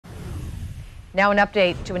Now an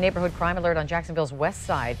update to a neighborhood crime alert on Jacksonville's West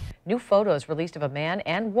Side. New photos released of a man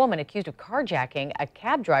and woman accused of carjacking a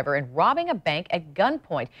cab driver and robbing a bank at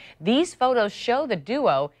gunpoint. These photos show the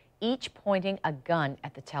duo, each pointing a gun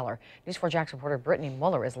at the teller. News 4 Jax reporter Brittany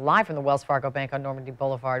Muller is live from the Wells Fargo Bank on Normandy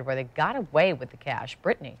Boulevard, where they got away with the cash.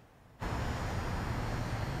 Brittany.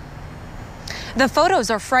 The photos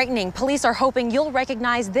are frightening. Police are hoping you'll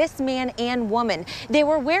recognize this man and woman. They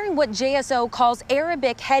were wearing what JSO calls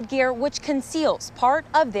Arabic headgear, which conceals part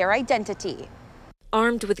of their identity.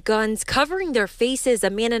 Armed with guns covering their faces, a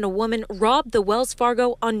man and a woman robbed the Wells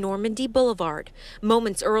Fargo on Normandy Boulevard.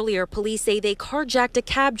 Moments earlier, police say they carjacked a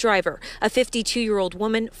cab driver, a 52-year-old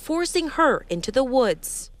woman, forcing her into the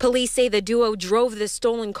woods. Police say the duo drove the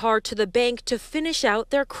stolen car to the bank to finish out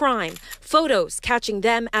their crime. Photos catching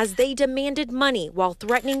them as they demanded money while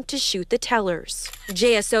threatening to shoot the tellers.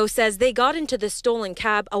 JSO says they got into the stolen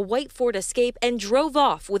cab, a white Ford Escape, and drove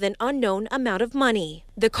off with an unknown amount of money.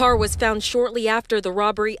 The car was found shortly after the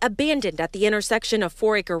robbery, abandoned at the intersection of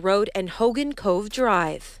 4 Acre Road and Hogan Cove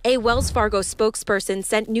Drive. A Wells Fargo spokesperson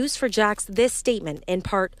sent News 4 Jax this statement. In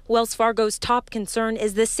part, Wells Fargo's top concern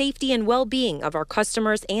is the safety and well-being of our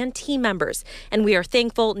customers and team members, and we are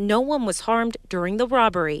thankful no one was harmed during the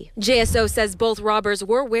robbery. JSO says both robbers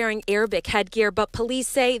were wearing Arabic headgear, but police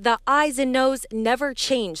say the eyes and nose never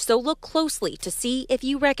change, so look closely to see if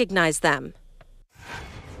you recognize them.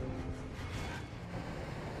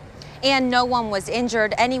 And no one was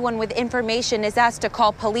injured. Anyone with information is asked to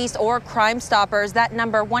call police or Crime Stoppers. That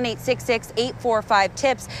number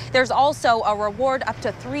 1-866-845-TIPS. There's also a reward up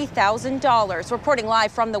to $3,000. Reporting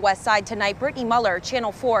live from the West Side tonight, Brittany Muller,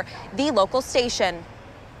 Channel 4, the local station.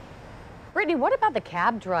 Brittany, what about the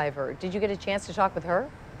cab driver? Did you get a chance to talk with her?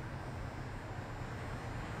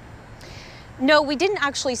 No, we didn't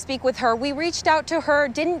actually speak with her. We reached out to her,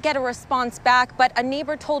 didn't get a response back, but a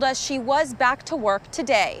neighbor told us she was back to work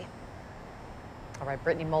today. All right,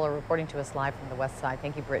 Brittany Muller reporting to us live from the West Side.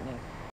 Thank you, Brittany.